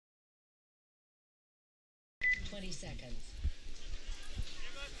20 seconds.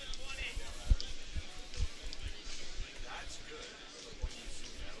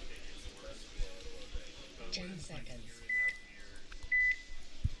 10 seconds.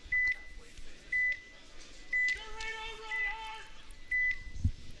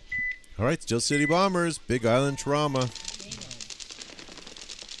 All right, Steel City Bombers, Big Island trauma. Game on.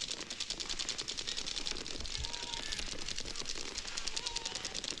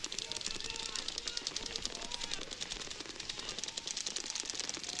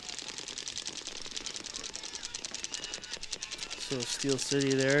 So Steel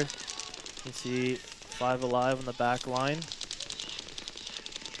City there. You can see 5 alive on the back line.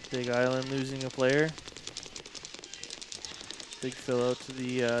 Big Island losing a player. Big fill out to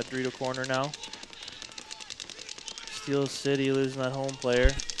the Dorito corner now. Steel City losing that home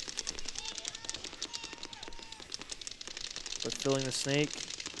player. But filling the snake.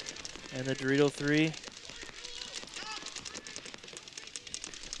 And the Dorito 3.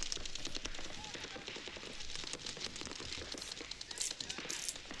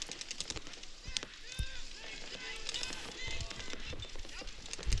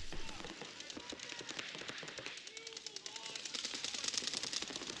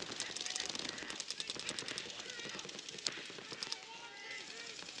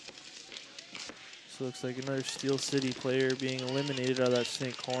 So looks like another Steel City player being eliminated out of that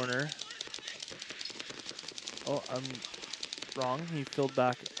snake corner. Oh, I'm wrong. He filled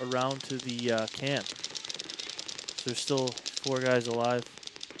back around to the camp. So there's still 4 guys alive.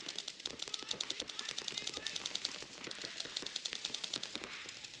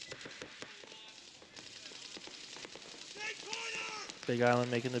 Big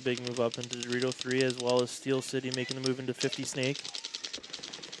Island making the big move up into Dorito 3, as well as Steel City making the move into 50 Snake.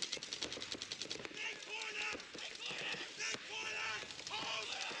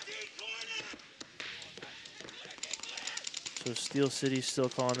 So Steel City still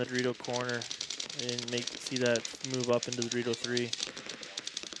calling the Dorito corner and see that move up into the Dorito 3.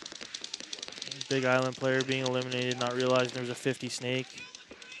 Big Island player being eliminated, not realizing there was a 50 Snake.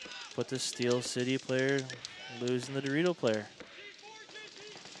 But the Steel City player losing the Dorito player.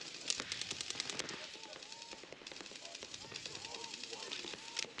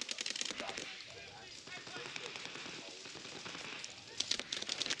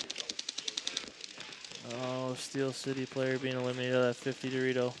 Oh, Steel City player being eliminated out of that 50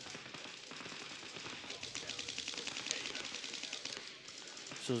 Dorito.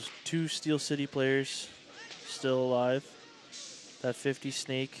 So 2 Steel City players still alive. That 50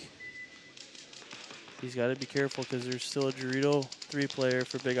 Snake. He's got to be careful because there's still a Dorito 3 player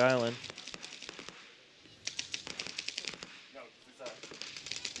for Big Island.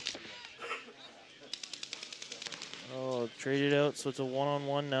 Oh, traded out, so it's a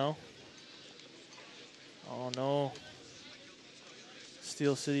one-on-one now. Oh no.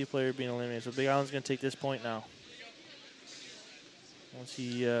 Steel City player being eliminated. So Big Island's going to take this point now. Once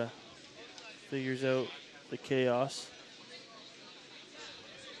he figures out the chaos.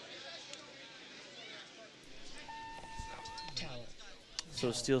 Towel.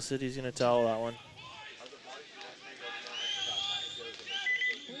 So Steel City's going to towel that one.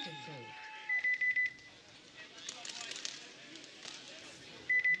 Order food.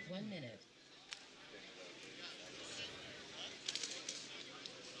 1 minute.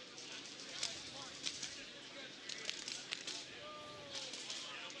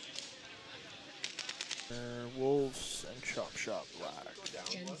 Wolves and Chop Shop Black.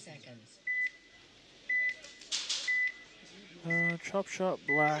 10 seconds. Chop Shop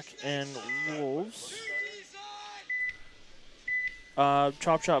Black and Wolves.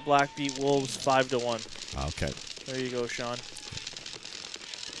 Chop Shop Black beat Wolves 5-1. Okay. There you go, Sean.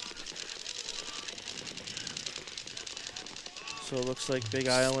 So it looks like Big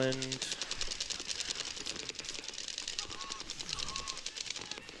Island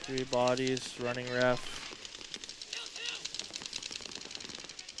 3 bodies, running ref.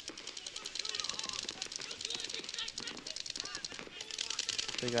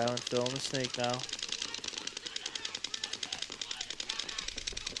 Big Island filling the snake now.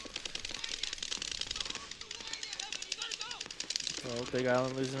 So Big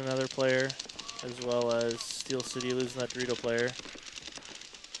Island losing another player, as well as Steel City losing that Dorito player.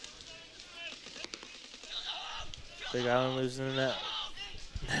 Big Island losing that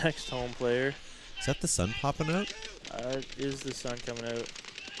next home player. Is that the sun popping out? Is the sun coming out?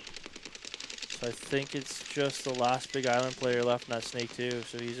 So I think it's just the last Big Island player left in that snake too.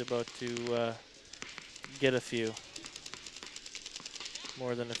 So he's about to get a few.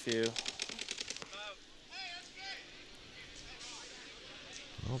 More than a few.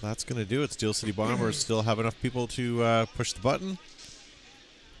 Well, that's going to do it. Steel City Bombers still have enough people to push the button.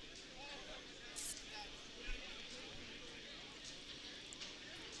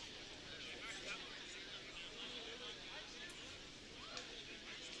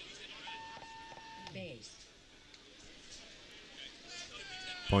 Base.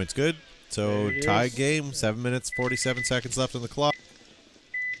 Points good. So There it tie is. game. 7 minutes, 47 seconds left on the clock.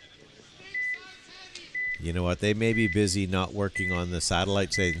 You know what? They may be busy not working on the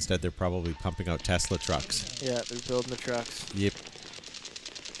satellite site. Instead, they're probably pumping out Tesla trucks. Yeah, they're building the trucks. Yep.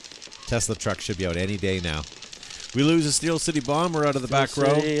 Tesla trucks should be out any day now. We lose a Steel City Bomber out of the back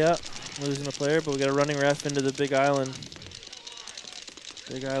row. Yeah, losing a player, but we got a running ref into the Big Island.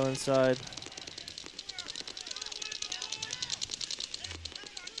 Big Island side.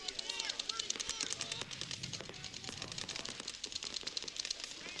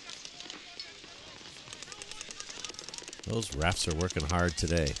 Those refs are working hard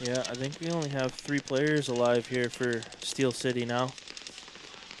today. Yeah, I think we only have 3 players alive here for Steel City now.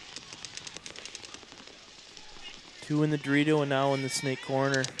 2 in the Dorito and now in the Snake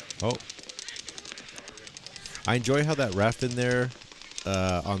Corner. Oh. I enjoy how that ref in there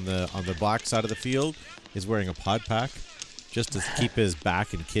on the black side of the field is wearing a pod pack just to keep his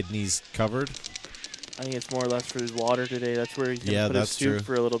back and kidneys covered. I think it's more or less for his water today. That's where he's going to put his that's soup true.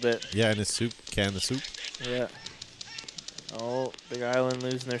 for a little bit. Yeah, and his soup, can of soup. Yeah. Oh, Big Island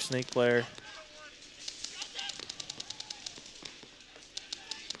losing their snake player.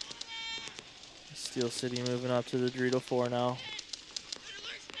 Steel City moving up to the Dorito 4 now.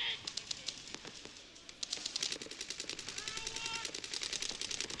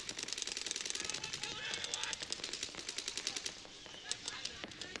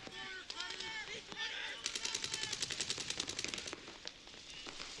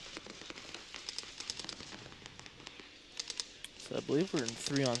 So I believe we're in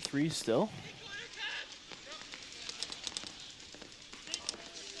 3-on-3 still.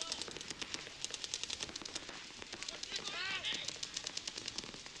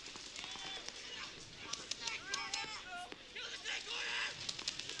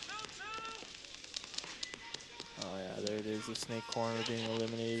 Oh yeah, there it is, the Snake Corner being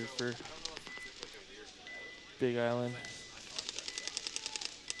eliminated for Big Island.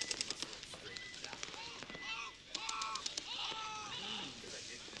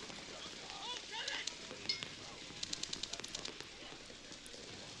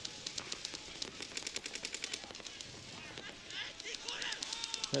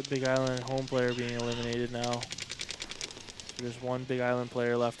 That Big Island home player being eliminated now. So there's 1 Big Island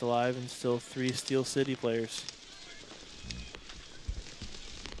player left alive and still 3 Steel City players.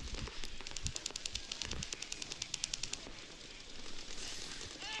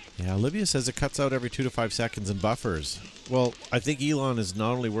 Yeah, Olivia says it cuts out every 2 to 5 seconds in buffers. Well, I think Elon is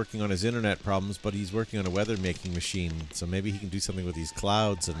not only working on his internet problems, but he's working on a weather making machine. So maybe he can do something with these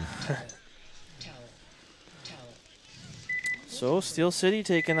clouds and. So Steel City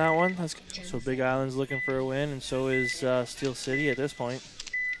taking that one. So Big Island's looking for a win, and so is Steel City at this point.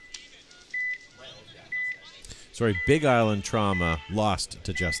 Sorry, Big Island Trauma lost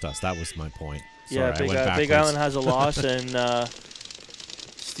to Just Us. That was my point. Sorry, Yeah, I went backwards. Big Island has a loss, and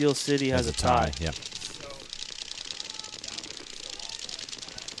Steel City has a tie. Yeah.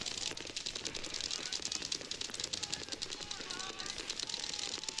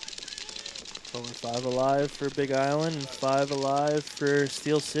 So we're 5 alive for Big Island and 5 alive for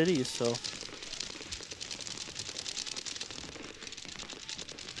Steel City. So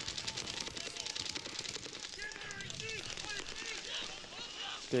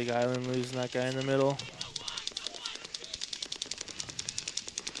Big Island losing that guy in the middle.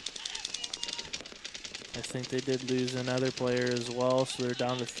 I think they did lose another player as well, so they're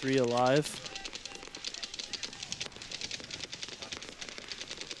down to 3 alive.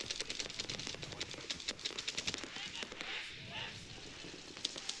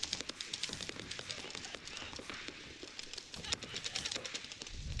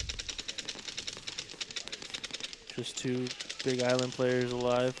 Just 2 Big Island players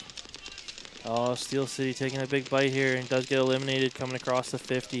alive. Oh, Steel City taking a big bite here and does get eliminated coming across the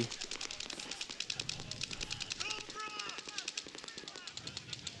 50.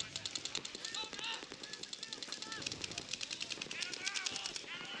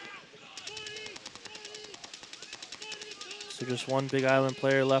 So just 1 Big Island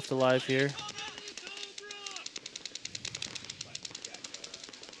player left alive here.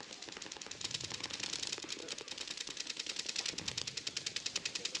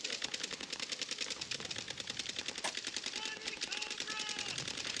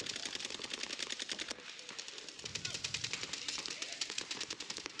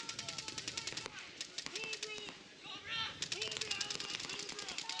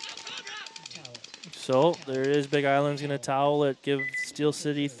 So there it is. Big Island's going to towel it, give Steel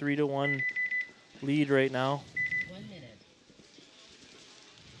City 3-1 lead right now. 1 minute.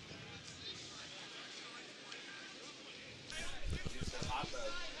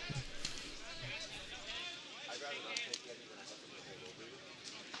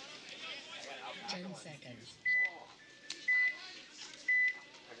 Ten seconds.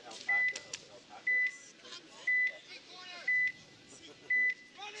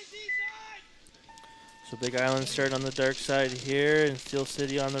 So Big Island starting on the dark side here, and Steel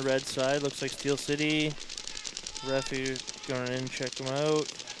City on the red side. Looks like Steel City. Referee going in, check him out.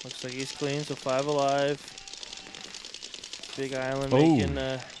 Looks like he's clean, so 5 alive. Big Island making.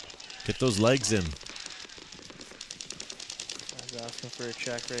 Get those legs in. I was asking for a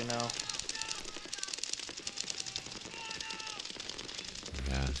check right now.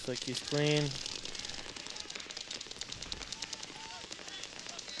 Yeah. Looks like he's clean.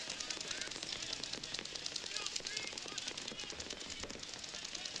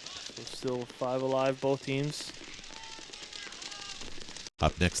 So still 5 alive, both teams.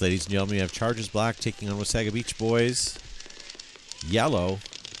 Up next, ladies and gentlemen, we have Chargers Black taking on Wasaga Beach Boys. Yellow,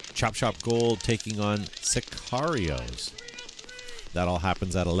 Chop Shop Gold taking on Sicarios. That all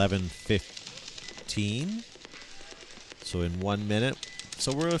happens at 11:15. So in 1 minute.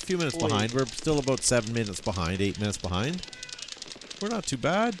 So we're a few minutes behind. We're still about 7 minutes behind, 8 minutes behind. We're not too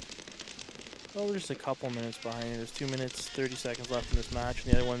bad. Well, we're just a couple minutes behind. There's 2 minutes, 30 seconds left in this match,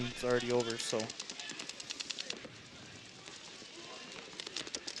 and the other one's already over, so.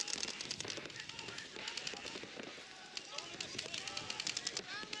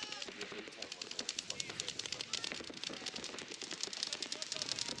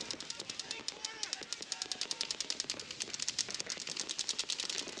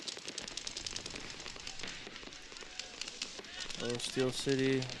 Oh, Steel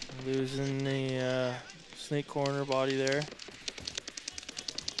City losing the snake corner body there.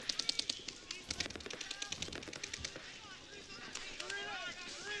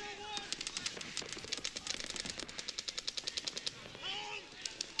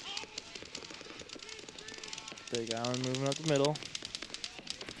 Big Island moving up the middle.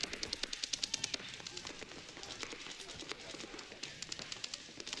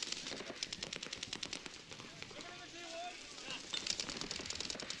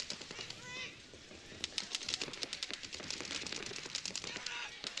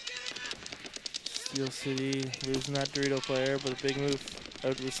 Steel City losing that Dorito player, but a big move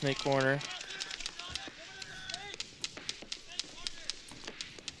out to the snake corner.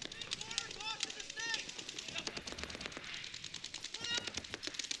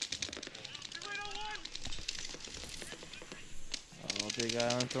 Oh, Big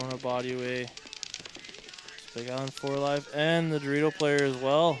Island throwing a body away. It's Big Island 4 alive, and the Dorito player as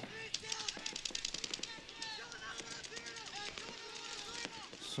well.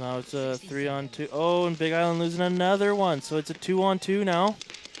 So now it's a 3-on-2. Oh, and Big Island losing another one. So it's a 2-on-2 now.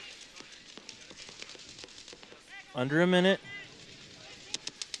 Under a minute.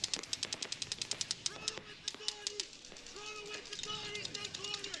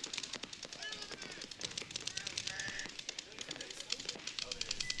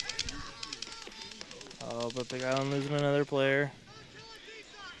 Oh, but Big Island losing another player.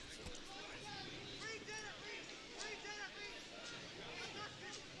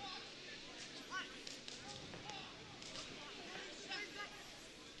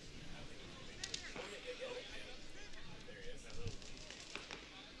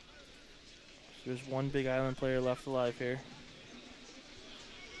 There's one Big Island player left alive here.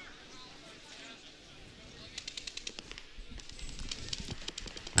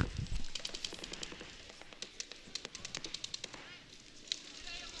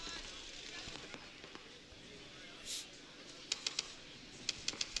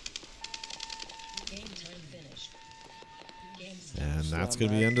 Game time finished. Game And start. that's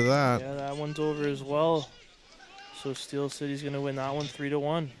going to be the end of that. Yeah, that one's over as well. So Steel City's going to win that one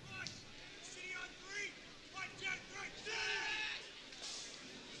 3-1.